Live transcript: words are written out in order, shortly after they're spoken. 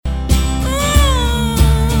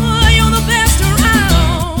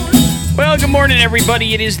Well, good morning,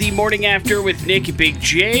 everybody. It is the morning after with Nick and Big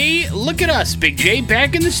J. Look at us, Big J,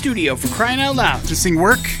 back in the studio for crying out loud. Does this thing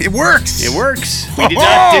work? It works. It works. We did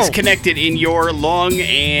not disconnect it in your long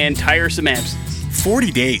and tiresome absence.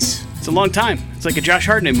 40 days. It's a long time. It's like a Josh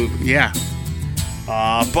Hartnett movie. Yeah.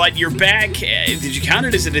 But you're back. Did you count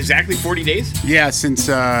it? Is it exactly 40 days? Yeah, since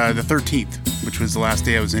the 13th, which was the last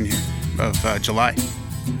day I was in here of July.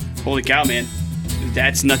 Holy cow, man.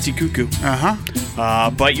 That's nutsy cuckoo. Uh-huh.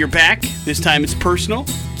 But you're back. This time it's personal.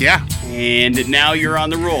 Yeah. And now you're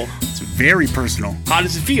on the roll. It's very personal. How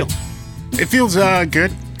does it feel? It feels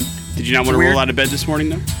good. Did you not want to roll out of bed this morning,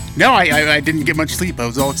 though? No, I didn't get much sleep. I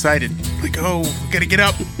was all excited. Like, oh, gotta get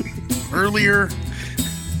up earlier.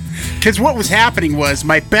 Because what was happening was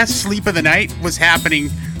my best sleep of the night was happening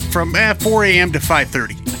from 4 a.m. to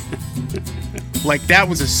 5:30. Like, that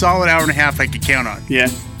was a solid hour and a half I could count on.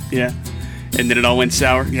 Yeah. And then it all went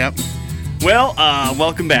sour. Yep. Well,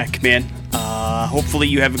 welcome back, man. Hopefully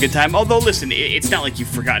you have a good time. Although, listen, it's not like you've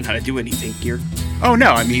forgotten how to do anything here. Oh,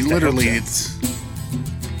 no. I mean, literally, it's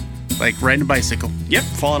like riding a bicycle. Yep,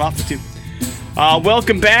 falling off it, too.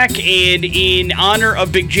 Welcome back, and in honor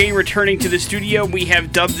of Big J returning to the studio, we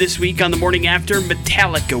have dubbed this week on the morning after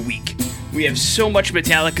Metallica Week. We have so much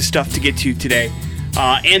Metallica stuff to get to today.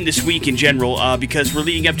 And this week in general, because we're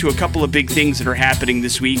leading up to a couple of big things that are happening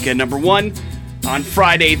this week. Number one, on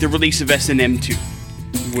Friday, the release of S&M 2,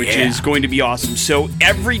 which is going to be awesome. So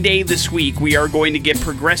every day this week, we are going to get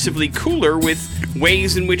progressively cooler with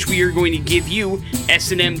ways in which we are going to give you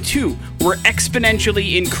S&M 2. We're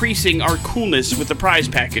exponentially increasing our coolness with the prize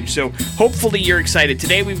package. So hopefully you're excited.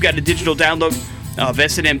 Today, we've got a digital download of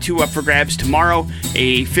S&M 2 up for grabs. Tomorrow,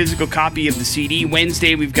 a physical copy of the CD.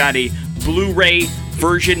 Wednesday, we've got a Blu-ray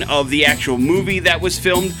version of the actual movie that was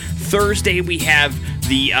filmed. Thursday, we have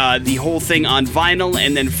the whole thing on vinyl,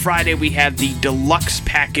 and then Friday we have the deluxe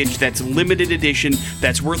package that's limited edition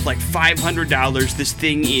that's worth like $500. This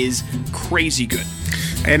thing is crazy good.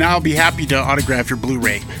 And I'll be happy to autograph your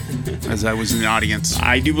Blu-ray, as I was in the audience.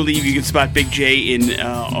 I do believe you can spot Big J in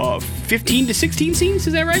 15 to 16 scenes,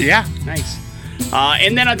 is that right? Yeah. Nice.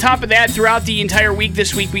 And then on top of that, throughout the entire week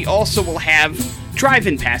this week, we also will have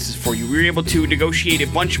drive-in passes for you. We were able to negotiate a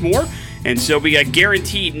bunch more, and so we got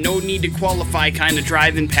guaranteed, no need to qualify kind of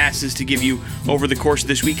drive-in passes to give you over the course of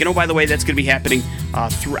this week. And oh, by the way, that's going to be happening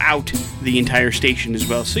throughout the entire station as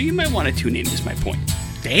well, so you might want to tune in, is my point.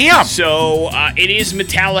 Damn! So, it is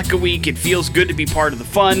Metallica Week. It feels good to be part of the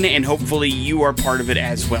fun, and hopefully you are part of it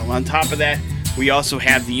as well. On top of that, we also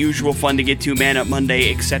have the usual fun to get to, Man Up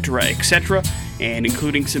Monday, etc., and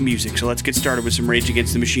including some music. So let's get started with some Rage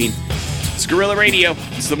Against the Machine. It's Guerrilla Radio.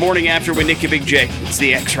 It's the morning after with Nick and Big J. It's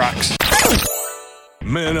the X-Rocks.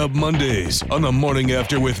 Man Up Mondays on the morning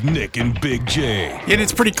after with Nick and Big J. And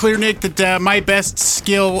it's pretty clear, Nick, that my best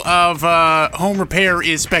skill of home repair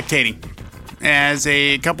is spectating. As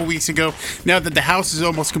a couple weeks ago, now that the house is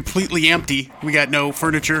almost completely empty, we got no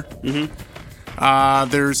furniture.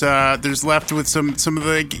 There's left with some of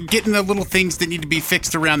the getting the little things that need to be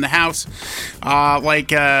fixed around the house,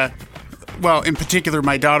 well, in particular,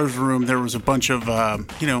 my daughter's room, there was a bunch of,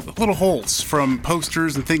 little holes from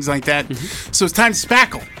posters and things like that. So it's time to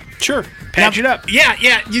spackle. Sure. Patch it up.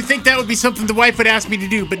 Yeah. You think that would be something the wife would ask me to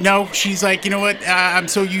do, but no. She's like, you know what? I'm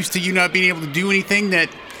so used to you not being able to do anything that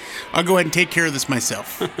I'll go ahead and take care of this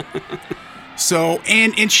myself. So,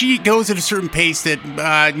 and she goes at a certain pace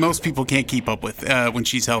that most people can't keep up with when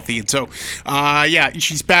she's healthy. And so,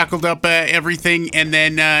 she's spackled up everything and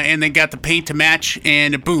then got the paint to match,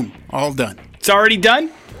 and boom, all done. It's already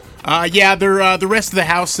done? The rest of the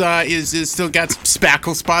house is still got some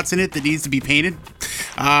spackle spots in it that needs to be painted.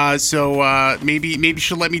 So maybe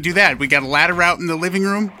she'll let me do that. We got a ladder out in the living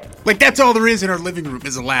room. Like, that's all there is in our living room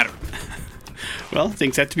is a ladder. Well,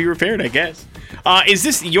 things have to be repaired, I guess. Is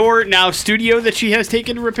this your now studio that she has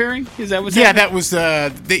taken to repairing? Is that what's happening? That was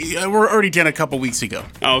they were already done a couple weeks ago.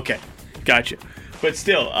 Oh, okay. Gotcha. But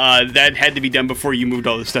still, that had to be done before you moved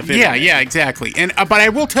all this stuff in. Yeah, exactly. And but I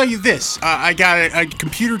will tell you this: I got a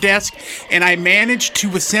computer desk, and I managed to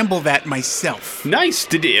assemble that myself. Nice.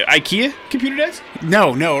 Did IKEA computer desk?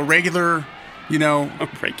 No, a regular, a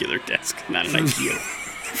regular desk, not an IKEA.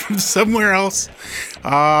 From somewhere else.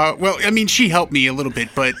 Well, I mean, she helped me a little bit,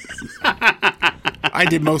 but I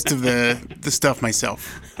did most of the stuff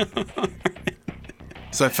myself.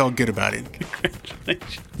 So I felt good about it.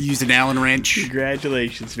 Congratulations. Used an Allen wrench.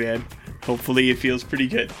 Congratulations, man. Hopefully it feels pretty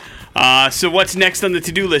good. So what's next on the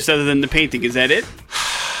to-do list other than the painting? Is that it?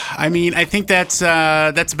 I mean, I think that's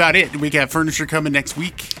about it. We got furniture coming next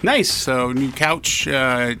week. Nice. So new couch,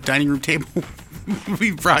 dining room table.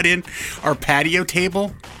 We brought in our patio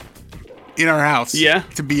table. in our house. Yeah.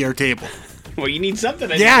 To be our table. Well, you need something.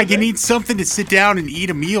 You need something to sit down and eat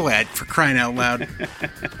a meal at, for crying out loud.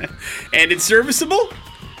 And it's serviceable?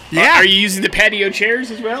 Yeah. Are you using the patio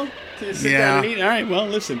chairs as well to sit down and eat? All right, well,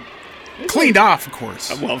 listen. Cleaned off, of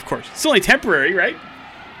course. Well, of course. It's only temporary, right?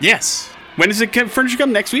 Yes. When does the furniture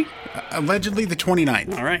come? Next week? Allegedly the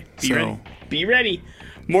 29th. All right. Be ready.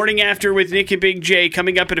 Morning After with Nick and Big J.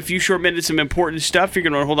 Coming up in a few short minutes, some important stuff. You're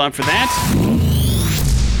going to want to hold on for that.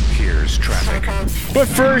 Here's traffic. But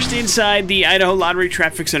first, inside the Idaho Lottery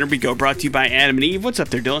Traffic Center we go, brought to you by Adam and Eve. What's up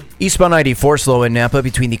there, Dylan? Eastbound 94 slow in Napa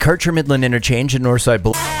between the Karcher-Midland Interchange and Northside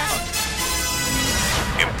Boulevard.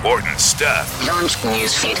 Important stuff Launch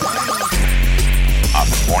newsfeed. on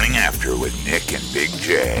the Morning After with Nick and Big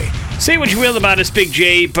J. Say what you will about us, Big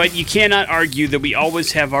J, but you cannot argue that we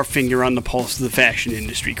always have our finger on the pulse of the fashion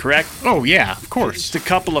industry, correct? Oh, yeah, of course. Just a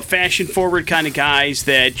couple of fashion-forward kind of guys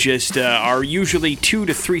that just are usually 2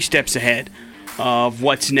 to 3 steps ahead of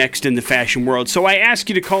what's next in the fashion world. So I ask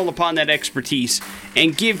you to call upon that expertise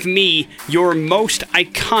and give me your most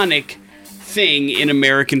iconic thing in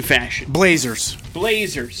American fashion. Blazers.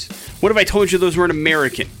 Blazers. What if I told you those weren't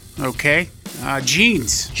American? Okay.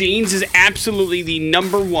 Jeans. Jeans is absolutely the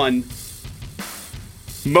number one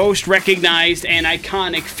most recognized and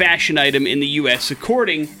iconic fashion item in the U.S.,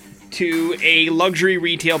 according to a luxury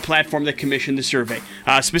retail platform that commissioned the survey.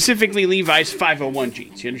 Specifically, Levi's 501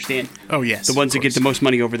 jeans. You understand? Oh, yes. The ones that get the most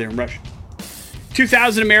money over there in Russia.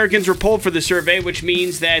 2,000 Americans were polled for the survey, which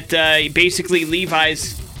means that basically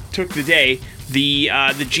Levi's took the day.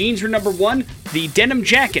 The jeans were number one. The denim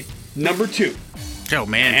jacket, number two. Oh,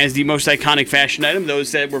 man. As the most iconic fashion item,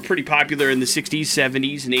 those that were pretty popular in the 60s,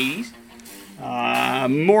 70s, and 80s.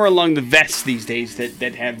 More along the vests these days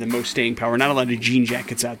that have the most staying power. Not a lot of jean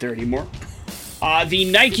jackets out there anymore. The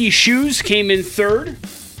Nike shoes came in third.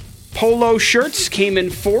 Polo shirts came in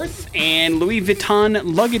fourth. And Louis Vuitton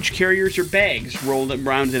luggage carriers or bags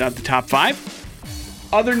rounded out the top 5.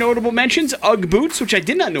 Other notable mentions, UGG boots, which I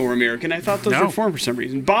did not know were American. I thought those were foreign for some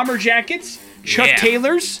reason. Bomber jackets, Chuck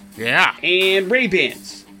Taylors, and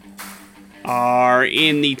Ray-Bans are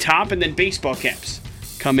in the top. And then baseball caps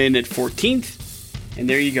come in at 14th. And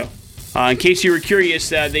there you go. In case you were curious,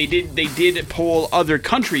 they did poll other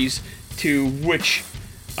countries to which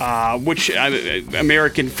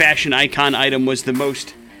American fashion icon item was the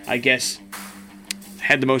most, I guess,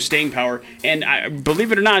 had the most staying power. And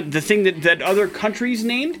believe it or not, the thing that other countries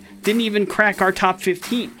named didn't even crack our top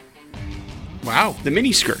 15. Wow. The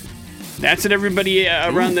miniskirt. That's what everybody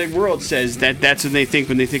around the world says that's what they think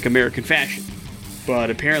when they think American fashion. But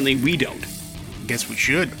apparently we don't. Guess we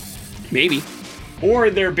should. Maybe. Or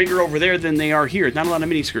they're bigger over there than they are here. Not a lot of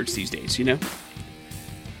miniskirts these days, you know?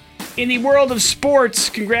 In the world of sports,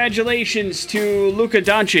 congratulations to Luka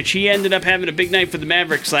Doncic. He ended up having a big night for the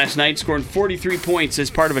Mavericks last night, scoring 43 points as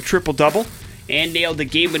part of a triple-double, and nailed the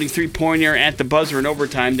game-winning three-pointer at the buzzer in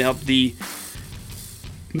overtime to help the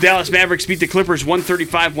Dallas Mavericks beat the Clippers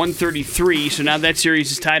 135-133. So now that series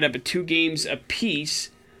is tied up at 2 games apiece.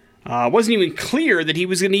 Wasn't even clear that he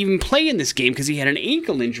was going to even play in this game because he had an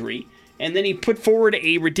ankle injury. And then he put forward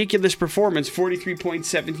a ridiculous performance, 43 points,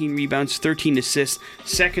 17 rebounds, 13 assists,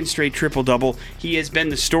 second straight triple-double. He has been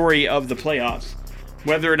the story of the playoffs.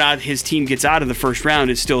 Whether or not his team gets out of the first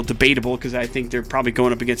round is still debatable because I think they're probably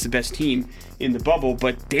going up against the best team in the bubble.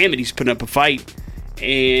 But damn it, he's putting up a fight.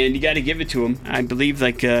 And you got to give it to him. I believe,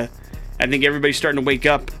 I think everybody's starting to wake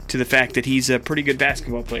up to the fact that he's a pretty good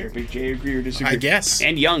basketball player. Big J, agree or disagree? I guess.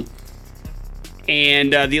 And young.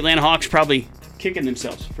 And the Atlanta Hawks probably kicking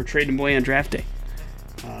themselves for trading him away on draft day.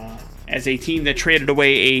 As a team that traded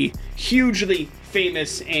away a hugely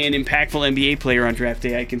famous and impactful NBA player on draft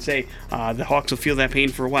day, I can say the Hawks will feel that pain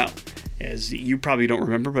for a while. As you probably don't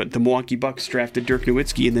remember, but the Milwaukee Bucks drafted Dirk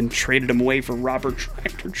Nowitzki and then traded him away for Robert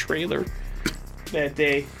Tractor Trailer that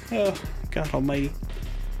day. Oh, God almighty.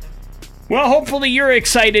 Well, hopefully you're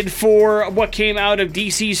excited for what came out of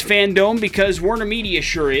DC's Fandome, because Warner Media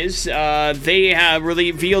sure is. They have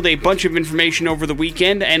revealed a bunch of information over the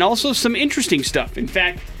weekend, and also some interesting stuff. In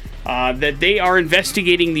fact, that they are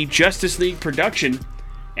investigating the Justice League production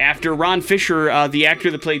after Ron Fisher, the actor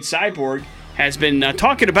that played Cyborg, has been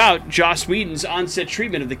talking about Joss Whedon's on-set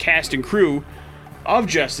treatment of the cast and crew of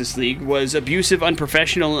Justice League was abusive,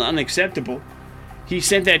 unprofessional, and unacceptable. He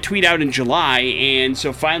sent that tweet out in July, and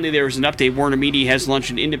so finally there was an update. Warner Media has launched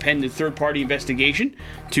an independent third-party investigation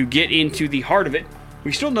to get into the heart of it.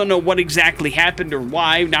 We still don't know what exactly happened or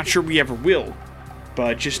why. Not sure we ever will.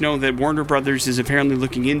 But just know that Warner Brothers is apparently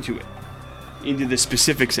looking into it. Into the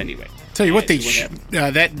specifics, anyway. Tell you what,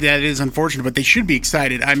 that is unfortunate, but they should be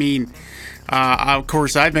excited. I mean, Of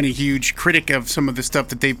course, I've been a huge critic of some of the stuff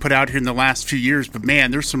that they put out here in the last few years, but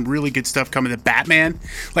man, there's some really good stuff coming. The Batman,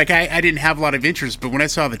 like I didn't have a lot of interest, but when I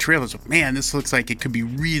saw the trailers, man, this looks like it could be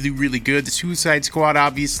really, really good. The Suicide Squad,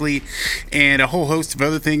 obviously, and a whole host of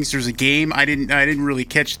other things. There's a game. I didn't really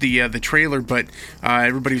catch the trailer, but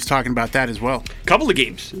everybody was talking about that as well. A couple of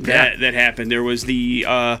games that happened. There was the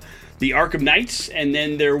Arkham Knights, and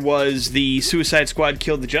then there was the Suicide Squad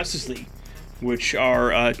Killed the Justice League, which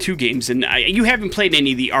are 2 games. And you haven't played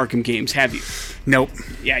any of the Arkham games, have you? Nope.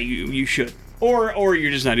 Yeah, you should. Or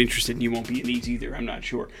you're just not interested and you won't be in these either. I'm not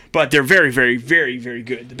sure. But they're very, very, very, very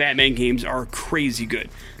good. The Batman games are crazy good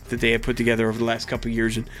that they have put together over the last couple of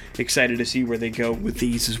years, and excited to see where they go with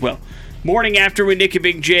these as well. Morning After with Nick and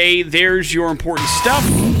Big J. There's your important stuff.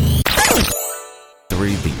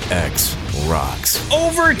 3BX rocks.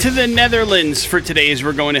 Over to the Netherlands for today's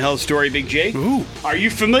We're Going to Hell story, Big J. Ooh. Are you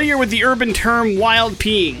familiar with the urban term wild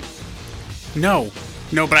peeing? No,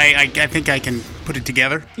 but I think I can put it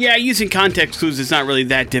together. Yeah, using context clues is not really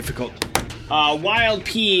that difficult. Wild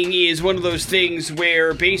peeing is one of those things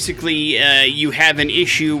where basically you have an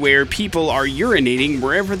issue where people are urinating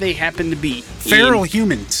wherever they happen to be. Feral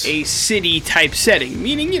humans. A city-type setting,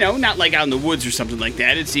 meaning, not like out in the woods or something like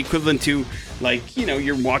that. It's the equivalent to, like,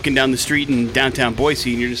 you're walking down the street in downtown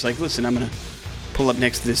Boise and you're just like, listen, I'm going to pull up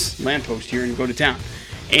next to this lamppost here and go to town.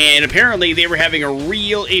 And apparently they were having a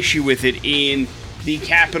real issue with it in the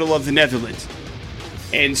capital of the Netherlands.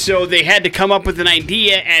 And so they had to come up with an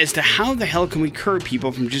idea as to how the hell can we curb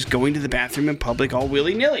people from just going to the bathroom in public all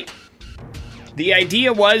willy-nilly. The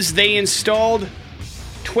idea was they installed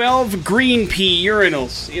 12 green pea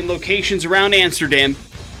urinals in locations around Amsterdam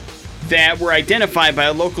that were identified by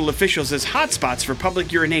local officials as hotspots for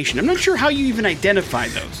public urination. I'm not sure how you even identify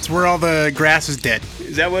those. It's where all the grass is dead.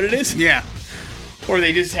 Is that what it is? Yeah. Or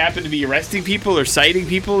they just happen to be arresting people or citing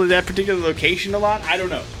people at that particular location a lot? I don't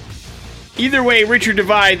know. Either way, Richard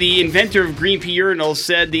Devey, the inventor of green pea urinals,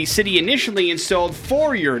 said the city initially installed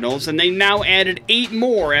 4 urinals and they now added 8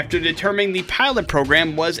 more after determining the pilot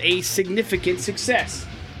program was a significant success.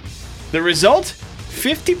 The result?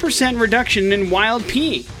 50% reduction in wild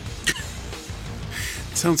peeing.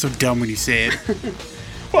 It sounds so dumb when you say it.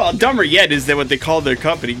 Well, dumber yet is that what they call their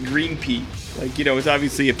company, Green Pea. Like, it's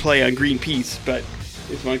obviously a play on green peas, but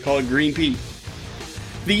they just want to call it Green Pea.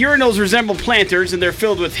 The urinals resemble planters, and they're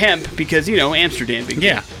filled with hemp because, Amsterdam.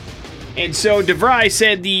 Yeah. And so DeVry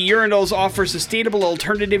said the urinals offer sustainable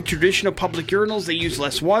alternative to traditional public urinals. They use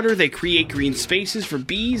less water, they create green spaces for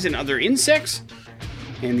bees and other insects,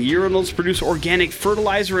 and the urinals produce organic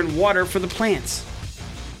fertilizer and water for the plants.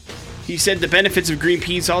 He said the benefits of green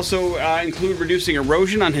peas also include reducing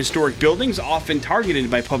erosion on historic buildings, often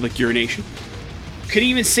targeted by public urination. Could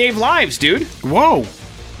even save lives, dude. Whoa.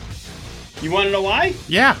 You want to know why?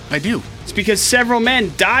 Yeah, I do. It's because several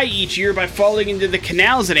men die each year by falling into the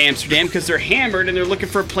canals at Amsterdam because they're hammered and they're looking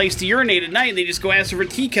for a place to urinate at night, and they just go ask for a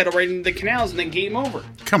tea kettle right into the canals and then game over.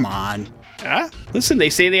 Come on. Listen, they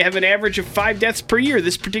say they have an average of 5 deaths per year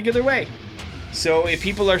this particular way. So if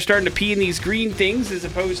people are starting to pee in these green things as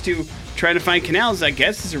opposed to trying to find canals, I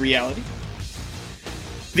guess is a reality.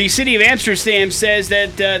 The city of Amsterdam says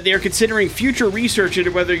that they're considering future research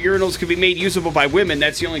into whether urinals could be made usable by women.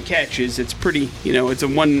 That's the only catch. Is it's pretty, it's a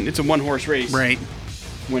one horse race, right?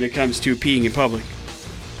 When it comes to peeing in public.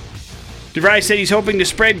 DeVry said he's hoping to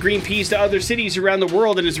spread green peas to other cities around the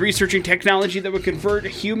world and is researching technology that would convert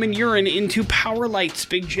human urine into power lights.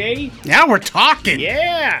 Big J. Now we're talking.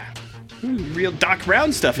 Yeah, real Doc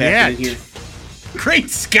Brown stuff happening here. Great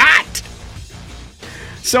Scott.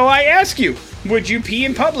 So I ask you. Would you pee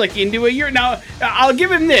in public into a urinal? Now, I'll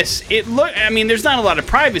give him this. There's not a lot of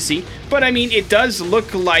privacy, but it does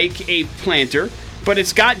look like a planter, but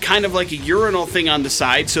it's got kind of like a urinal thing on the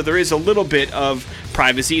side, so there is a little bit of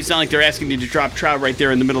privacy. It's not like they're asking you to drop trout right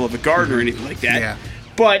there in the middle of a garden or anything like that. Yeah.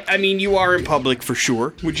 But, you are in public for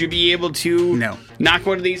sure. Would you be able to knock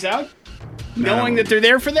one of these out? Knowing that they're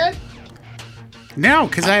there for that? No,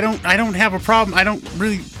 because I don't have a problem. I don't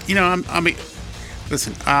really,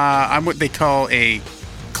 listen, I'm what they call a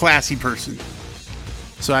classy person.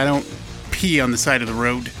 So I don't pee on the side of the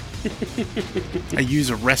road. I use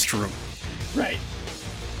a restroom. Right.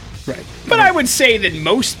 But I would say that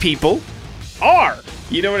most people are.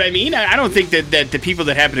 You know what I mean? I don't think that the people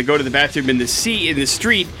that happen to go to the bathroom in the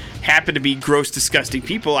street happen to be gross, disgusting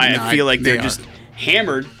people. I feel like they're just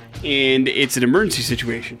hammered and it's an emergency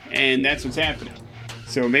situation. And that's what's happening.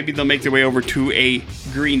 So maybe they'll make their way over to a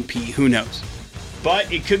green pea. Who knows?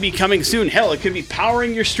 But it could be coming soon. Hell, it could be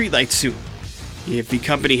powering your streetlights soon if the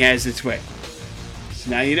company has its way.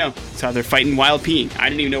 So now you know. That's how they're fighting wild peeing. I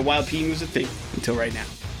didn't even know wild peeing was a thing until right now.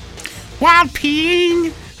 Wild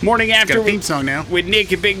peeing. Morning Got after a theme song now. with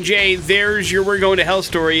Nick and Big J. There's your We're Going to Hell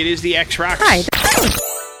story. It is the X-Rocks. Hi.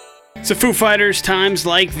 So Foo Fighters, times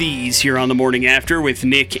like these here on the Morning After with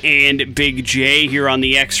Nick and Big J here on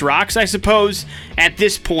the X-Rocks. I suppose at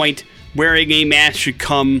this point, wearing a mask should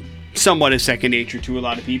come somewhat as second nature to a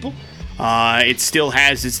lot of people. It still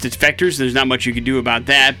has its defectors. There's not much you can do about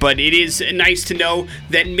that, but it is nice to know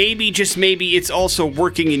that maybe, just maybe, it's also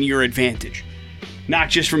working in your advantage. Not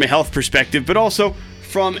just from a health perspective, but also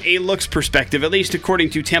from a looks perspective, at least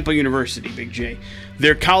according to Temple University, Big J.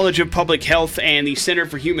 Their College of Public Health and the Center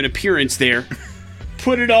for Human Appearance there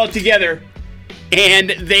put it all together,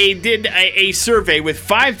 and they did a survey with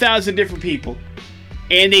 5,000 different people,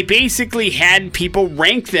 and they basically had people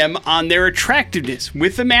rank them on their attractiveness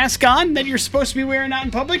with a mask on that you're supposed to be wearing out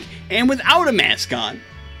in public and without a mask on.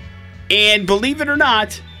 And believe it or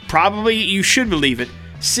not, probably you should believe it,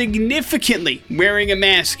 significantly wearing a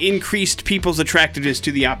mask increased people's attractiveness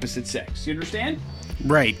to the opposite sex. You understand?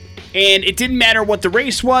 Right. And it didn't matter what the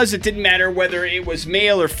race was. It didn't matter whether it was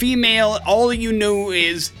male or female. All you knew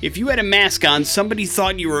is if you had a mask on, somebody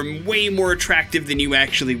thought you were way more attractive than you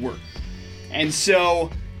actually were. And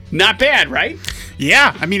so, not bad, right?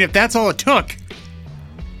 Yeah. I mean, if that's all it took.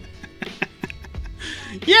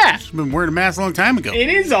 Yeah. I've been wearing a mask a long time ago. It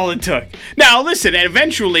is all it took. Now, listen, and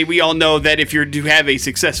eventually we all know that if you're to have a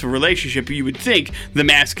successful relationship, you would think the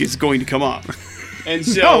mask is going to come off. And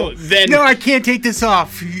so No, I can't take this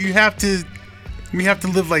off. We have to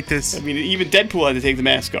live like this. I mean, even Deadpool had to take the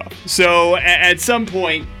mask off. So at some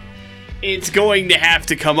point, it's going to have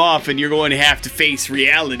to come off, and you're going to have to face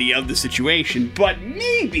reality of the situation. But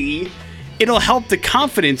maybe it'll help the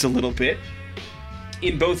confidence a little bit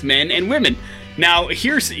in both men and women. Now,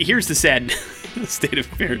 here's the sad state of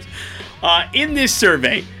affairs. In this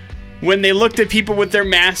survey, when they looked at people with their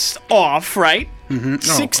masks off, right?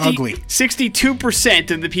 Mm-hmm. Ugly.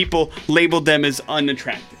 62% of the people labeled them as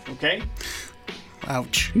unattractive, okay?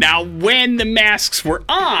 Ouch. Now, when the masks were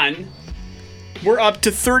on, we're up to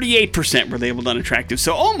 38% were labeled unattractive.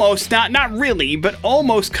 So almost, not really, but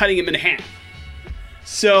almost cutting them in half.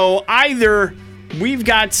 So either we've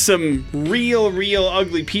got some real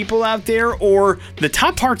ugly people out there, or the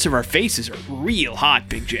top parts of our faces are real hot,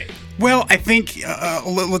 Big J. Well, I think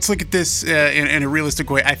let's look at this in a realistic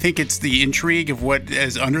way. I think it's the intrigue of what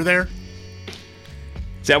is under there.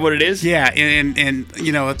 Is that what it is? Yeah, and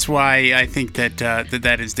you know, that's why I think that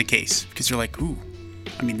that is the case. Because you're like, ooh,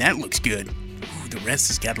 I mean, that looks good. Ooh, the rest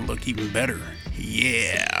has got to look even better.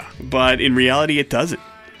 Yeah. But in reality, it doesn't.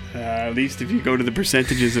 At least if you go to the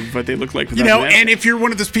percentages of what they look like. You know, and if you're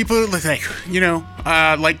one of those people that like, you know,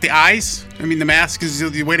 like the eyes, I mean, the mask is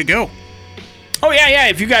the way to go. Oh, yeah.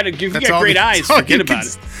 If you got great eyes, forget about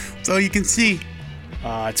it. That's all you can see.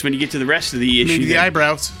 It's when you get to the rest of the issue. Maybe the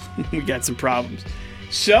eyebrows. We got some problems.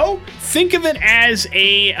 So, think of it as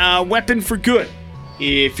a weapon for good.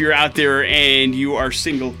 If you're out there and you are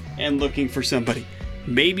single and looking for somebody.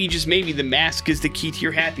 Maybe, just maybe, the mask is the key to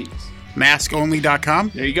your happiness.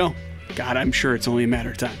 Maskonly.com. There you go. God, I'm sure it's only a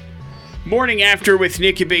matter of time. Morning After with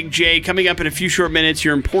Nick and Big J. Coming up in a few short minutes,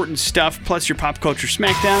 your important stuff, plus your pop culture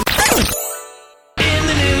smackdown. In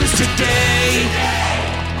the news today.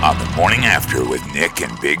 On the Morning After with Nick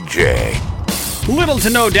and Big J. Little to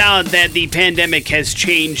no doubt that the pandemic has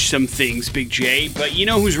changed some things, Big J. But you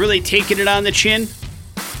know who's really taking it on the chin?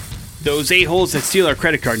 Those a-holes that steal our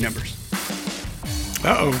credit card numbers.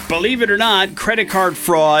 Uh-oh. Believe it or not, credit card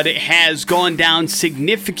fraud has gone down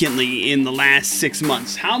significantly in the last 6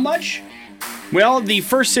 months. How much? Well, the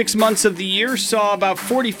first 6 months of the year saw about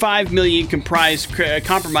 45 million compromised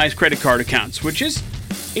credit card accounts, which is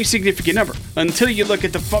a significant number. Until you look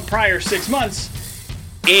at the prior 6 months,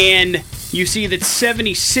 and you see that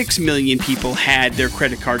 76 million people had their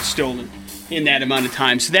credit cards stolen in that amount of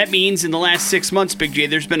time. So that means in the last 6 months, Big J,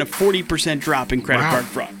 there's been a 40% drop in credit card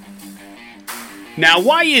fraud. Now,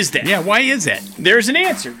 why is that? Yeah, why is that? There's an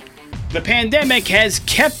answer. The pandemic has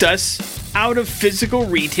kept us out of physical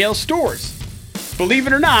retail stores. Believe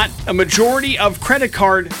it or not, a majority of credit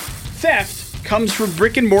card theft comes from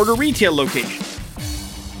brick and mortar retail locations.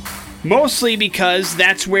 Mostly because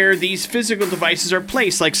that's where these physical devices are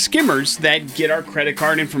placed, like skimmers that get our credit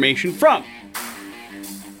card information from.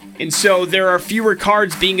 And so there are fewer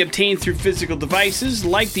cards being obtained through physical devices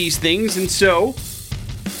like these things, and so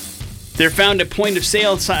they're found at point of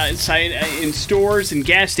sale site in stores and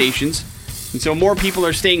gas stations. And so more people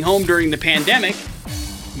are staying home during the pandemic.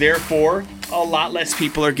 Therefore, a lot less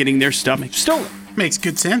people are getting their stuff stolen. Makes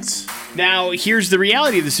good sense. Now, here's the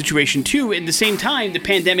reality of the situation, too. At the same time, the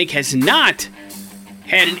pandemic has not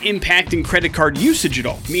had an impact in credit card usage at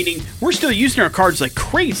all. Meaning, we're still using our cards like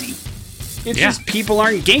crazy. It's just people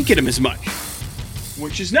aren't ganking them as much,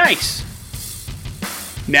 which is nice.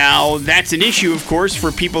 Now, that's an issue, of course,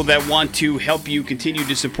 for people that want to help you continue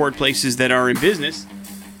to support places that are in business.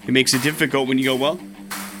 It makes it difficult when you go, well,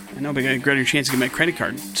 I know I got a greater chance to get my credit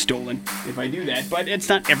card stolen if I do that, but it's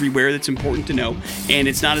not everywhere. That's important to know, and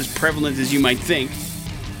it's not as prevalent as you might think.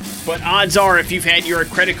 But odds are, if you've had your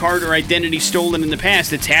credit card or identity stolen in the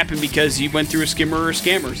past, it's happened because you went through a skimmer or a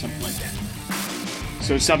scammer or something like that.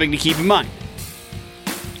 So it's something to keep in mind.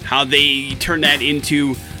 How they turn that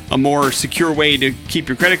into a more secure way to keep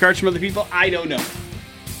your credit cards from other people, I don't know.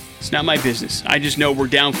 It's not my business. I just know we're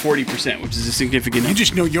down 40%, which is a significant number. You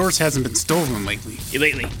just know yours hasn't been stolen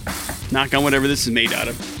lately. Knock on whatever this is made out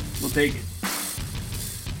of. We'll take it.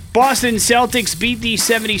 Boston Celtics beat the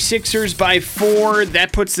 76ers by 4.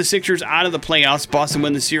 That puts the Sixers out of the playoffs. Boston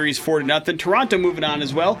won the series 4-0. Toronto moving on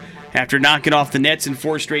as well after knocking off the Nets in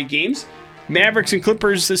 4 straight games. Mavericks and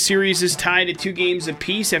Clippers, the series is tied at 2 games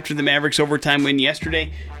apiece after the Mavericks' overtime win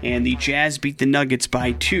yesterday, and the Jazz beat the Nuggets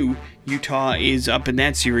by 2. Utah is up in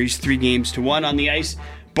that series 3-1 on the ice.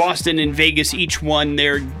 Boston and Vegas each won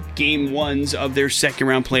their game 1s of their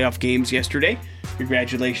second-round playoff games yesterday.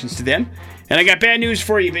 Congratulations to them. And I got bad news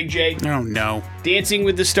for you, Big J. Oh, no. Dancing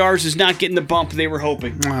with the Stars is not getting the bump they were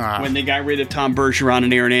hoping when they got rid of Tom Bergeron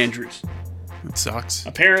and Aaron Andrews. That sucks.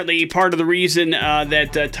 Apparently, part of the reason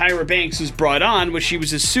that Tyra Banks was brought on was she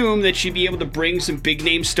was assumed that she'd be able to bring some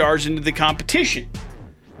big-name stars into the competition.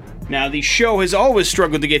 Now, the show has always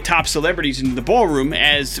struggled to get top celebrities into the ballroom.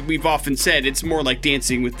 As we've often said, it's more like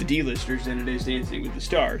Dancing with the D-listers than it is Dancing with the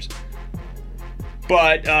Stars.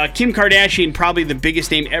 But Kim Kardashian, probably the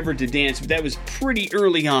biggest name ever to dance, but that was pretty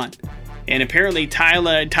early on. And apparently,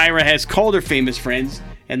 Tyra has called her famous friends,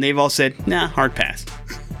 and they've all said, nah, hard pass.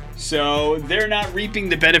 So they're not reaping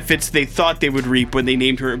the benefits they thought they would reap when they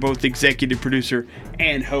named her both executive producer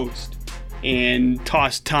and host and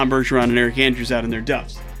tossed Tom Bergeron and Eric Andrews out in their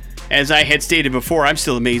duffs. As I had stated before, I'm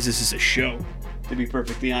still amazed this is a show, to be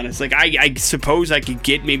perfectly honest. Like, I suppose I could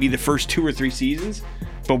get maybe the first 2 or 3 seasons,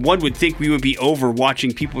 but one would think we would be over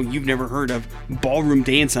watching people you've never heard of ballroom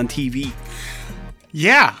dance on TV.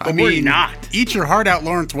 Yeah, but we're not. Eat your heart out,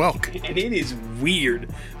 Lawrence Welk. And it is weird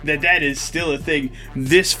that is still a thing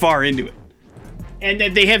this far into it. And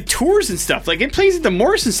that they have tours and stuff. Like, it plays at the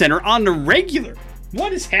Morrison Center on the regular.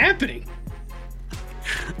 What is happening?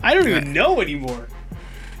 I don't even know anymore.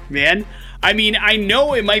 Man, I mean, I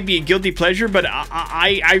know it might be a guilty pleasure, but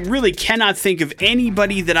I really cannot think of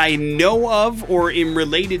anybody that I know of or am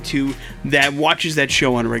related to that watches that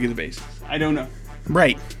show on a regular basis. I don't know.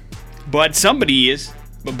 Right. But somebody is.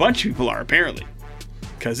 A bunch of people are, apparently.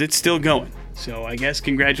 Because it's still going. So I guess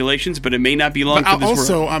congratulations, but it may not be long for this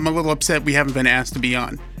also, world. I'm a little upset we haven't been asked to be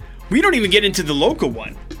on. We don't even get into the local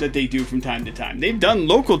one that they do from time to time. They've done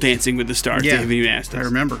local Dancing with the Stars. Yeah, they haven't even asked us. I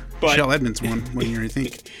remember. But Michelle Edmonds won 1 year, I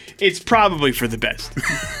think. It's probably for the best.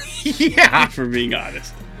 Yeah. For being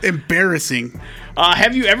honest. Embarrassing.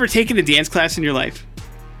 Have you ever taken a dance class in your life?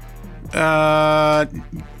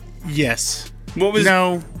 Yes. What was...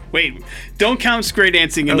 No. Wait, don't count square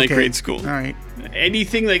dancing in like grade school. All right.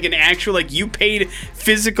 Anything like an actual, like you paid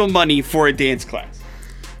physical money for a dance class.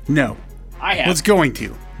 No. I have. Was going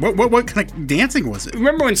to. What kind of dancing was it?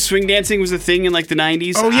 Remember when swing dancing was a thing in like the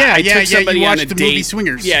 90s? Oh yeah, I took somebody you on watched a the date. movie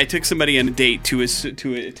Swingers. Yeah, I took somebody on a date to a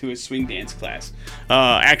swing dance class.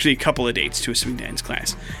 Actually, a couple of dates to a swing dance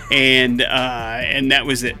class, and that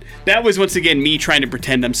was it. That was once again me trying to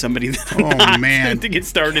pretend I'm somebody that I'm not to get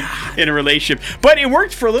started in a relationship. But it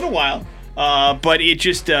worked for a little while. But it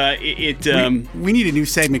just we need a new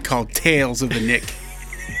segment called Tales of the Nick.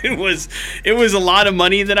 It was a lot of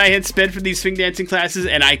money that I had spent for these swing dancing classes,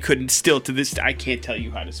 and I couldn't still to this. I can't tell you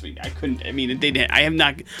how to swing. I couldn't. I mean, I don't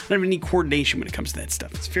have any coordination when it comes to that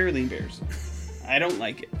stuff. It's fairly embarrassing. I don't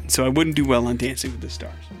like it, so I wouldn't do well on Dancing with the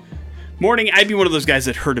Stars. Morning, I'd be one of those guys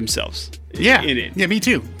that hurt themselves. Yeah, in it. Yeah, me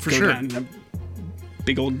too, for Go sure. Down in a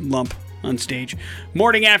big old lump on stage.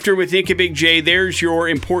 Morning After with Nick and Big J. There's your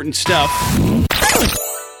important stuff.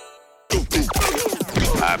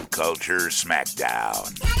 Pop Culture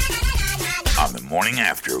Smackdown on the Morning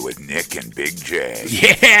After with Nick and Big J.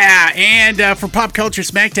 Yeah, and for Pop Culture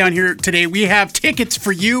Smackdown here today, we have tickets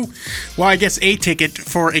for you. Well, I guess a ticket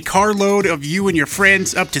for a carload of you and your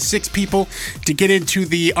friends, up to 6 people, to get into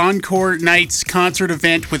the Encore Nights concert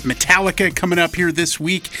event with Metallica coming up here this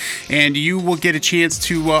week. And you will get a chance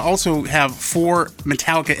to also have 4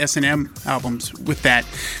 Metallica S&M albums with that.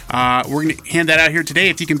 We're going to hand that out here today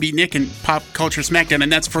if you can beat Nick in Pop Culture Smackdown,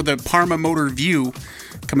 and that's for the Parma Motor View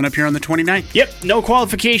coming up here on the 29th. Yep, no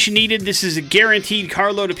qualification needed. This is a guaranteed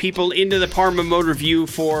carload of people into the Parma Motor View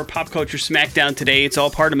for Pop Culture Smackdown today. It's all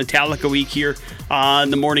part of Metallica Week here on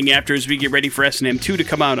the morning after as we get ready for S&M 2 to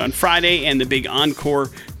come out on Friday and the big Encore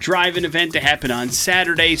drive-in event to happen on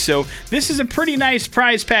Saturday. So this is a pretty nice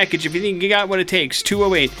prize package if you think you got what it takes.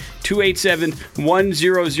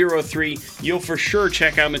 208-287-1003. You'll for sure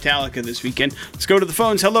check out Metallica this weekend. Let's go to the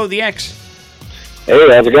phones. Hello, the X.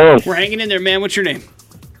 Hey, how's it going? We're hanging in there, man. What's your name?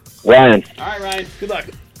 Ryan. All right, Ryan. Good luck.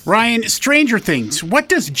 Ryan, Stranger Things. What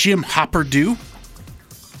does Jim Hopper do?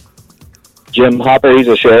 Jim Hopper, he's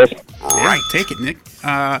a sheriff. Right. Take it, Nick.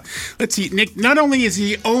 Let's see. Nick, not only is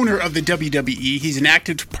he owner of the WWE, he's an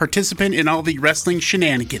active participant in all the wrestling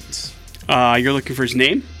shenanigans. You're looking for his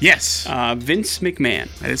name? Yes. Vince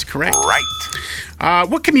McMahon. That is correct. Right.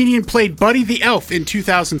 What comedian played Buddy the Elf in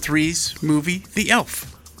 2003's movie The Elf?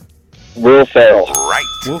 Will Ferrell. Right.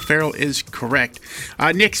 Will Ferrell is correct.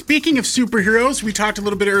 Nick, speaking of superheroes, we talked a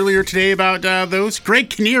little bit earlier today about those. Greg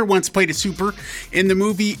Kinnear once played a super in the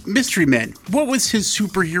movie Mystery Men. What was his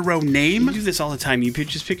superhero name? You do this all the time. You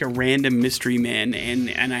just pick a random mystery man,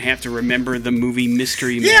 and I have to remember the movie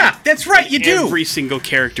Mystery Man. Yeah, that's right, you do. Every single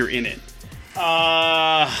character in it.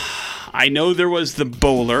 I know there was the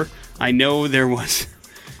Bowler. I know there was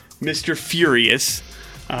Mr. Furious.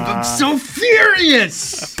 I'm so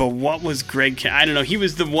furious! But what was Greg? I don't know. He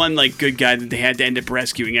was the one good guy that they had to end up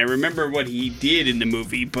rescuing. I remember what he did in the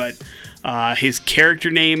movie, but his character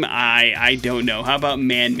name, I don't know. How about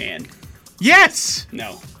Man Man? Yes!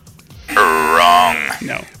 No. Wrong.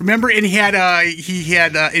 No. Remember, and he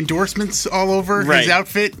had endorsements all over his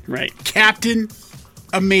outfit? Right. Captain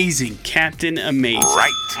Amazing. Captain Amazing.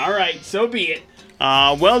 Right. All right, so be it.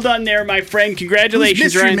 Well done there, my friend. Congratulations,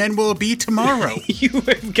 Whose Mystery Ryan. Men will it be tomorrow? You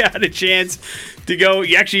have got a chance to go.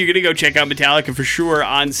 Actually, you're going to go check out Metallica for sure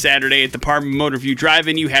on Saturday at the Parma Motor View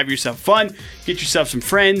Drive-In. You have yourself fun. Get yourself some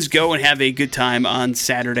friends. Go and have a good time on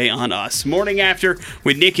Saturday on us. Morning After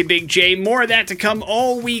with Nick and Big J. More of that to come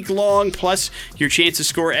all week long, plus your chance to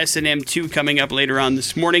score S&M 2 coming up later on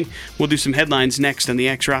this morning. We'll do some headlines next on the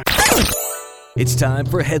X-Rock. It's time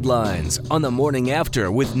for headlines on the morning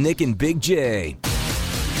after with Nick and Big J.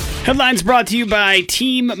 Headlines brought to you by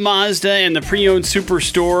Team Mazda and the pre-owned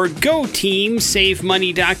superstore. Go Team,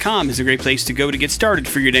 SaveMoney.com is a great place to go to get started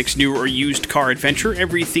for your next new or used car adventure.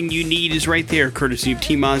 Everything you need is right there, courtesy of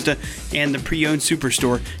Team Mazda and the pre-owned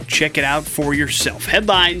superstore. Check it out for yourself.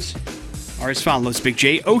 Headlines are as follows, Big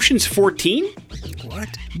J. Ocean's 14?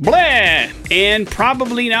 What? Blah! And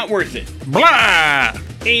probably not worth it. Blah!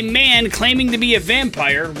 A man claiming to be a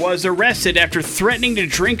vampire was arrested after threatening to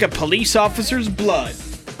drink a police officer's blood.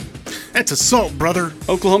 That's assault, brother.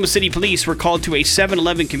 Oklahoma City police were called to a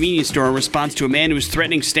 7-Eleven convenience store in response to a man who was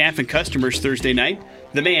threatening staff and customers Thursday night.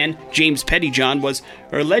 The man, James Pettyjohn, was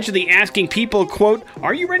allegedly asking people, quote,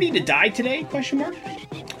 "Are you ready to die today?" ?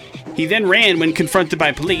 He then ran when confronted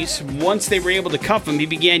by police. Once they were able to cuff him, he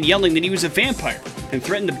began yelling that he was a vampire and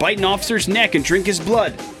threatened to bite an officer's neck and drink his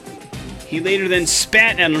blood. He later then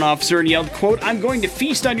spat at an officer and yelled, quote, "I'm going to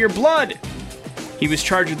feast on your blood." He was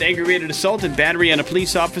charged with aggravated assault and battery on a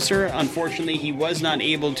police officer. Unfortunately, he was not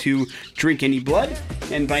able to drink any blood.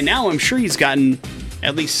 And by now, I'm sure he's gotten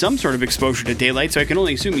at least some sort of exposure to daylight, so I can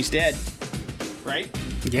only assume he's dead. Right?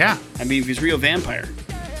 Yeah. I mean, if he's a real vampire.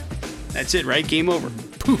 That's it, right? Game over.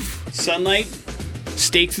 Poof. Sunlight,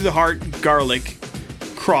 stake through the heart, garlic,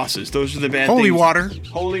 crosses. Those are the bad Holy things. water.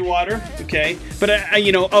 Holy water, okay. But,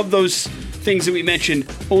 of those things that we mentioned,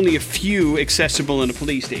 only a few accessible in a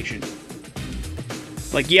police station.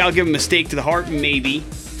 I'll give him a stake to the heart, maybe.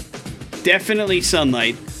 Definitely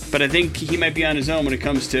sunlight, but I think he might be on his own when it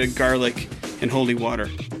comes to garlic and holy water.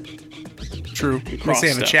 True. Cross Unless they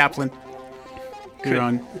have a stuff. chaplain. Good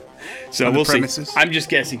on. So On the we'll premises. see. I'm just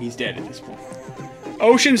guessing he's dead at this point.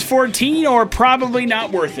 Ocean's 14 or probably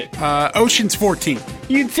not worth it. Ocean's 14.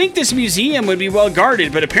 You'd think this museum would be well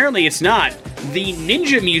guarded, but apparently it's not. The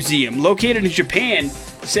Ninja Museum, located in Japan,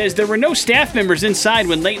 says there were no staff members inside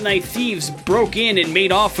when late-night thieves broke in and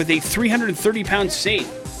made off with a 330-pound safe.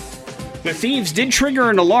 The thieves did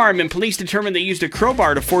trigger an alarm, and police determined they used a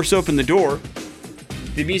crowbar to force open the door.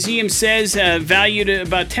 The museum says valued at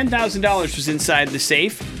about $10,000 was inside the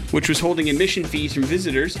safe, which was holding admission fees from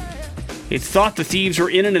visitors. It's thought the thieves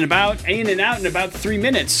were in and out in about 3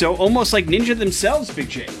 minutes, so almost like Ninja themselves, Big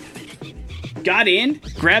J. Got in,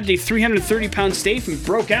 grabbed a 330-pound safe, and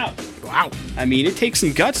broke out. Wow. I mean, it takes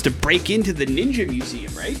some guts to break into the Ninja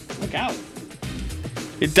Museum, right? Look out.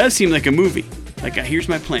 It does seem like a movie. Here's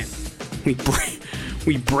my plan.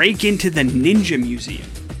 We break into the Ninja Museum.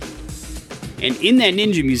 And in that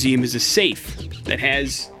Ninja Museum is a safe that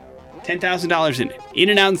has $10,000 in it. In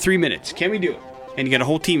and out in 3 minutes. Can we do it? And you got a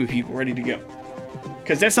whole team of people ready to go.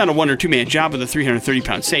 Because that's not a 1 or 2 man job with a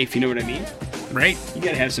 330-pound safe. You know what I mean? Right. You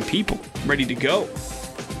got to have some people ready to go.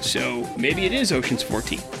 So maybe it is Ocean's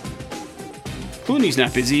 14. Clooney's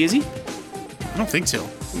not busy, is he? I don't think so.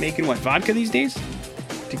 Making what, vodka these days?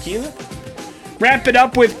 Tequila? Wrap it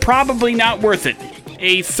up with probably not worth it.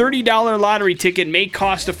 A $30 lottery ticket may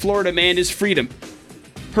cost a Florida man his freedom.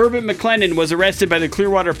 Herbert McLennan was arrested by the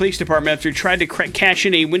Clearwater Police Department after he tried to cash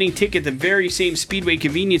in a winning ticket at the very same Speedway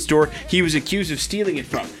convenience store he was accused of stealing it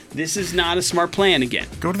from. This is not a smart plan again.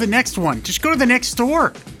 Go to the next one. Just go to the next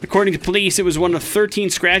store. According to police, it was one of 13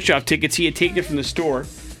 scratch-off tickets he had taken from the store.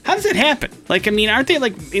 How does that happen? Like, I mean, aren't they,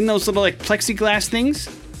 like, in those little, like, plexiglass things?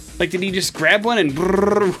 Like, did he just grab one and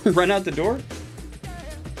run out the door?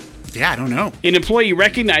 Yeah, I don't know. An employee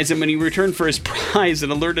recognized him when he returned for his prize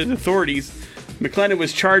and alerted authorities. McLennan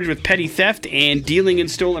was charged with petty theft and dealing in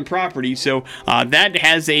stolen property, so that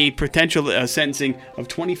has a potential sentencing of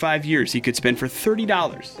 25 years he could spend for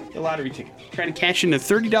 $30, a lottery ticket. Trying to cash in a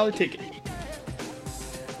 $30 ticket.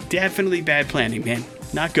 Definitely bad planning, man.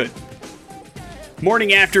 Not good.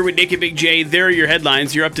 Morning After with Nick and Big J. There are your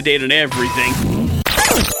headlines. You're up to date on everything.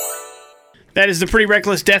 That is the Pretty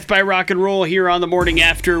Reckless Death by Rock and Roll here on the Morning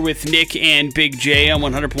After with Nick and Big J on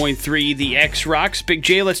 100.3 The X Rocks. Big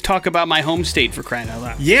J, let's talk about my home state for crying out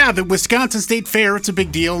loud. Yeah, the Wisconsin State Fair, it's a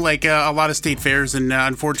big deal, like a lot of state fairs, and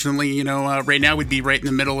unfortunately, you know, right now we'd be right in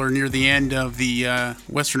the middle or near the end of the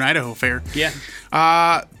Western Idaho Fair. Yeah.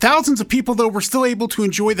 Thousands of people, though, were still able to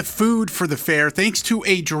enjoy the food for the fair thanks to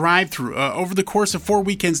a drive-thru. Over the course of 4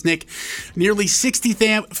 weekends, Nick, nearly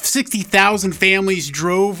 60,000 families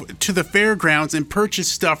drove to the fairgrounds and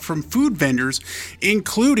purchased stuff from food vendors,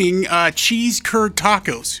 including cheese curd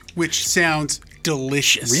tacos, which sounds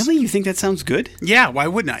delicious. Really? You think that sounds good? Yeah, why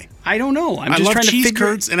wouldn't I? I don't know. I love cheese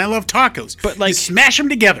curds and I love tacos. But, like, you smash them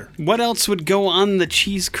together. What else would go on the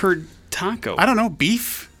cheese curd taco? I don't know,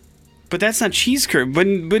 beef? But that's not cheese curd.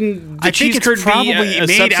 Wouldn't the I cheese think curd it's probably be a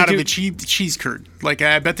made out of substitute? the cheese curd. Like,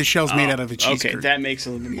 I bet the shell's made out of the cheese okay, curd. that makes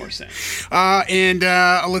a little bit more sense. And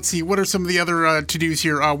let's see, what are some of the other to-dos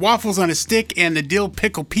here? Waffles on a stick and the dill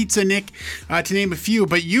pickle pizza, Nick, to name a few.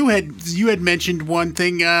 But you had mentioned one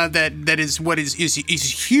thing that is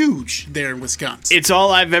huge there in Wisconsin. It's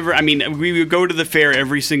all I've ever. I mean, we would go to the fair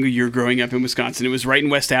every single year growing up in Wisconsin. It was right in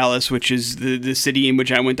West Allis, which is the city in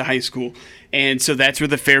which I went to high school. And so that's where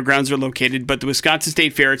the fairgrounds are located. But the Wisconsin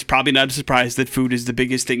State Fair, it's probably not a surprise that food is the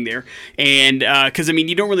biggest thing there. And because, I mean,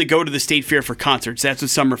 you don't really go to the State Fair for concerts. That's what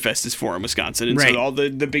Summerfest is for in Wisconsin. And right. so all the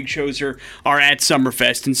big shows are at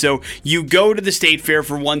Summerfest. And so you go to the State Fair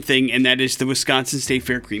for one thing, and that is the Wisconsin State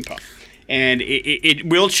Fair Cream Puff. And it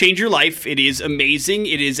will change your life. It is amazing.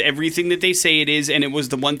 It is everything that they say it is. And it was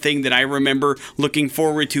the one thing that I remember looking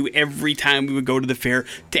forward to every time we would go to the fair.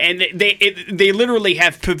 And they literally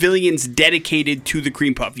have pavilions dedicated to the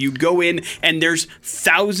cream puff. You go in and there's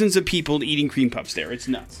thousands of people eating cream puffs there. It's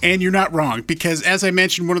nuts. And you're not wrong, because as I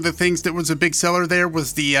mentioned, one of the things that was a big seller there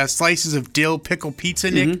was the slices of dill pickle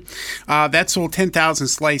pizza, Nick. Mm-hmm. That sold 10,000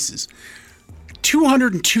 slices.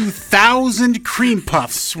 202,000 cream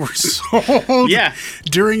puffs were sold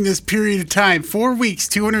during this period of time. 4 weeks,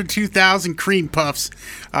 202,000 cream puffs,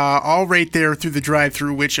 all right there through the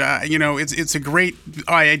drive-thru, which, it's a great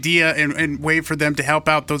idea and way for them to help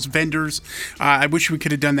out those vendors. I wish we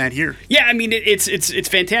could have done that here. Yeah, I mean, it's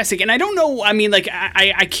fantastic. And I don't know, I mean, like,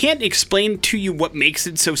 I can't explain to you what makes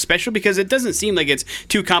it so special, because it doesn't seem like it's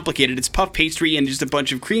too complicated. It's puff pastry and just a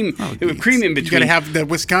bunch of cream, cream in between. You got to have the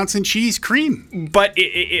Wisconsin cheese cream. But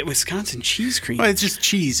Wisconsin cheese cream. Well, it's just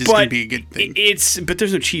cheese. It's going to be a good thing. But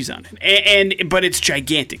there's no cheese on it, but it's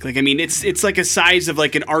gigantic. Like, I mean, it's like a size of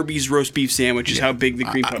like an Arby's roast beef sandwich is how big the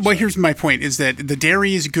cream puff is. Well, here's my point: is that the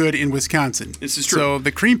dairy is good in Wisconsin. This is true. So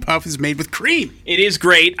the cream puff is made with cream. It is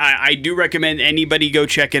great. I do recommend anybody go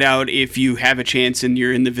check it out if you have a chance and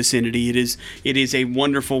you're in the vicinity. It is a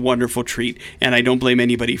wonderful, wonderful treat, and I don't blame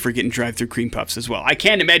anybody for getting drive-through cream puffs as well. I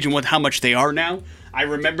can't imagine how much they are now. I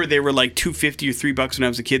remember they were like $2.50 or $3 when I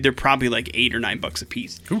was a kid. They're probably like $8 or $9 a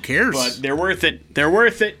piece. Who cares? But they're worth it. They're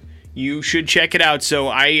worth it. You should check it out. So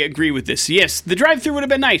I agree with this. Yes, the drive-thru would have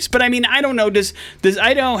been nice, but I mean, I don't know. Does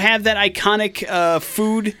Idaho have that iconic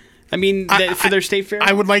food? I mean, for their state fair?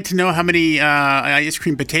 I would like to know how many ice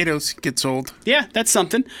cream potatoes get sold. Yeah, that's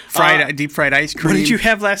something. Deep fried ice cream. What did you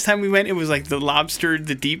have last time we went? It was like the lobster,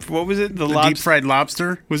 what was it? The deep fried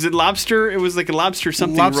lobster. Was it lobster? It was like a lobster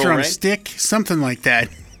something lobster roll, on right? a stick, something like that.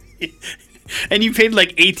 And you paid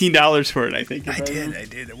like $18 for it, I think. I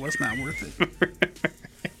did. It was not worth it.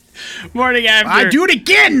 Morning After. I do it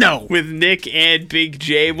again, though. With Nick and Big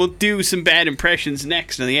J. We'll do some bad impressions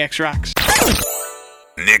next on the X Rocks.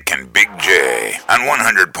 Nick and Big J on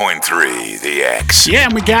 100.3 The X. Yeah,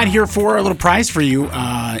 and we got here for a little prize for you.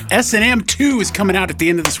 S&M 2 is coming out at the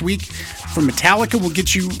end of this week from Metallica. We'll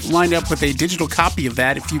get you lined up with a digital copy of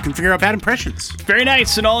that if you can figure out bad impressions. Very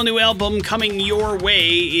nice. An all-new album coming your way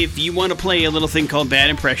if you want to play a little thing called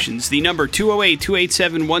Bad Impressions. The number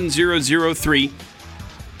 208-287-1003.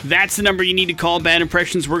 That's the number you need to call. Bad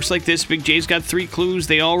Impressions works like this. Big J's got 3 clues.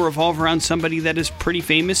 They all revolve around somebody that is pretty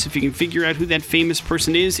famous. If you can figure out who that famous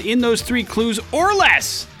person is in those 3 clues or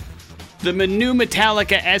less, the new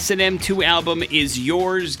Metallica S&M 2 album is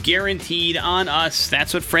yours, guaranteed on us.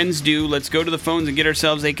 That's what friends do. Let's go to the phones and get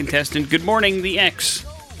ourselves a contestant. Good morning, the X.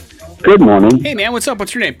 Good morning. Hey, man, what's up?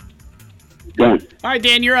 What's your name? Dan. All right,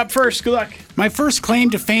 Dan, you're up first. Good luck. My first claim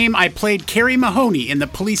to fame, I played Carrie Mahoney in the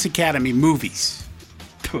Police Academy movies.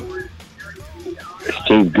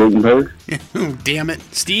 Steve Gutenberg. Oh, damn it.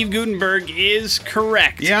 Steve Gutenberg is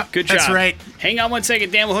correct. Yeah, good job. that's right. Hang on one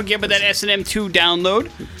second, Dan. We'll hook you up with that S&M 2 download.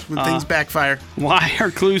 When things backfire. Why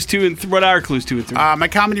are clues 2 and what are clues 2 and 3? My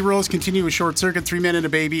comedy roles continue with Short Circuit, 3 Men and a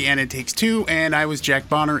Baby, and It Takes Two, and I was Jack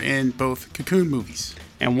Bonner in both Cocoon movies.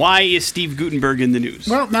 And why is Steve Gutenberg in the news?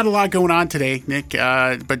 Well, not a lot going on today, Nick,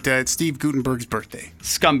 but it's Steve Gutenberg's birthday.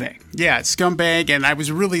 Scumbag. Yeah, scumbag, and I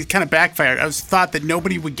was really kind of backfired. I was thought that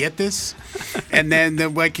nobody would get this, and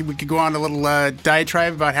then we could go on a little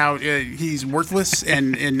diatribe about how he's worthless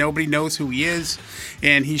and nobody knows who he is,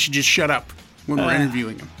 and he should just shut up when we're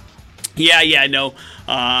interviewing him. Yeah, no.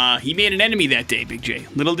 He made an enemy that day, Big J.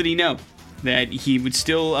 Little did he know that he would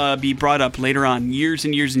still be brought up later on, years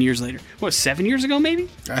and years and years later. What, 7 years ago, maybe?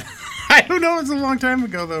 I don't know. It was a long time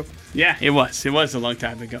ago, though. Yeah, it was. It was a long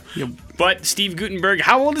time ago. Yep. But Steve Gutenberg,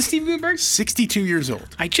 how old is Steve Gutenberg? 62 years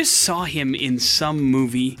old. I just saw him in some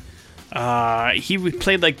movie. He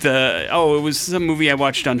played like it was some movie I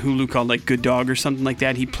watched on Hulu called like Good Dog or something like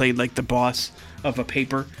that. He played like the boss of a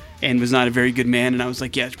paper and was not a very good man. And I was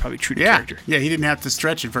like, yeah, it's probably true to character. Yeah, he didn't have to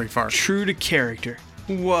stretch it very far. True to character.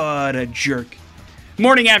 What a jerk.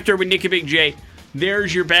 Morning After with Nick and Big J.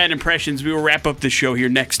 There's your bad impressions. We will wrap up the show here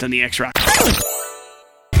next on the X-Rock.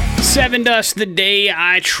 7 Dust, the day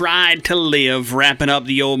I tried to live. Wrapping up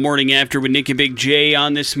the old Morning After with Nick and Big J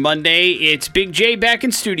on this Monday. It's Big J back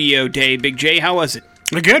in studio day. Big J, how was it?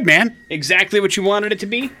 Good, man. Exactly what you wanted it to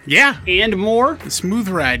be? Yeah. And more? A smooth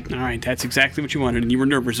ride. All right, that's exactly what you wanted, and you were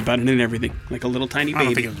nervous about it and everything, like a little tiny baby. I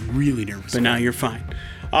don't think I was really nervous. But now you're fine.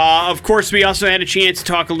 Of course, we also had a chance to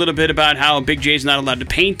talk a little bit about how Big J's not allowed to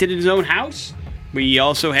paint in his own house. We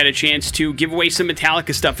also had a chance to give away some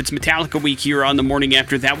Metallica stuff. It's Metallica Week here on the Morning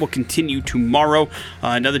After. That will continue tomorrow.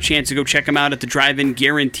 Another chance to go check them out at the Drive-In,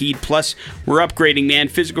 guaranteed. Plus, we're upgrading, man.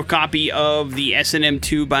 Physical copy of the S&M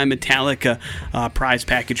 2 by Metallica prize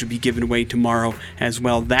package will be given away tomorrow as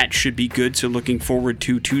well. That should be good. So looking forward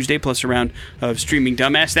to Tuesday plus a round of Streaming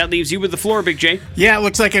Dumbass. That leaves you with the floor, Big J. Yeah, it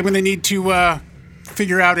looks like I'm going to need to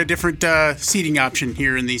figure out a different seating option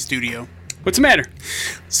here in the studio. What's the matter?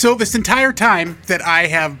 So this entire time that I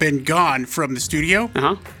have been gone from the studio,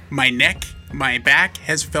 my neck, my back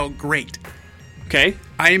has felt great. Okay.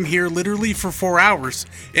 I am here literally for 4 hours,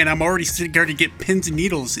 and I'm already starting to get pins and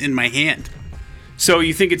needles in my hand. So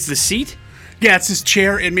you think it's the seat? Yeah, it's this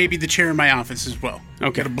chair and maybe the chair in my office as well.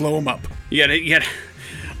 Okay. Gotta blow them up. You gotta.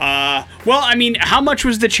 Well, I mean, how much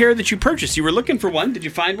was the chair that you purchased? You were looking for one. Did you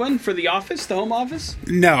find one for the office, the home office?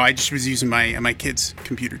 No, I just was using my kid's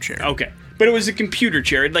computer chair. Okay. But it was a computer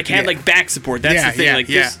chair. It had back support. That's the thing.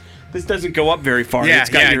 This doesn't go up very far. Yeah, it's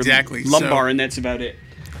got your exactly. lumbar, and that's about it.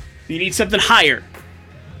 You need something higher.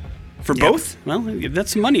 For both? Well,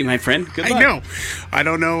 that's some money, my friend. Good luck. I know. I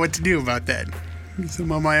don't know what to do about that.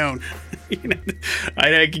 I'm on my own.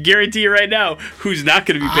 I can guarantee you right now who's not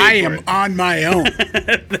going to be paying for it. I am on my own.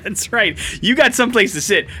 That's right. You got someplace to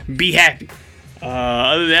sit. Be happy.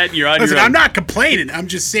 Other than that, you're on Listen, your own. I'm not complaining. I'm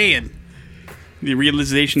just saying. The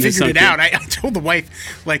realization is figured it out. I told the wife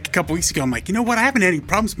like a couple weeks ago, I'm like, you know what? I haven't had any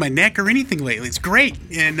problems with my neck or anything lately. It's great.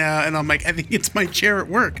 And I'm like, I think it's my chair at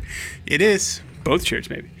work. It is. Both chairs,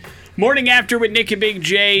 maybe. Morning After with Nick and Big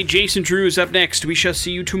J. Jason Drew is up next. We shall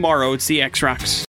see you tomorrow. It's the X-Rocks.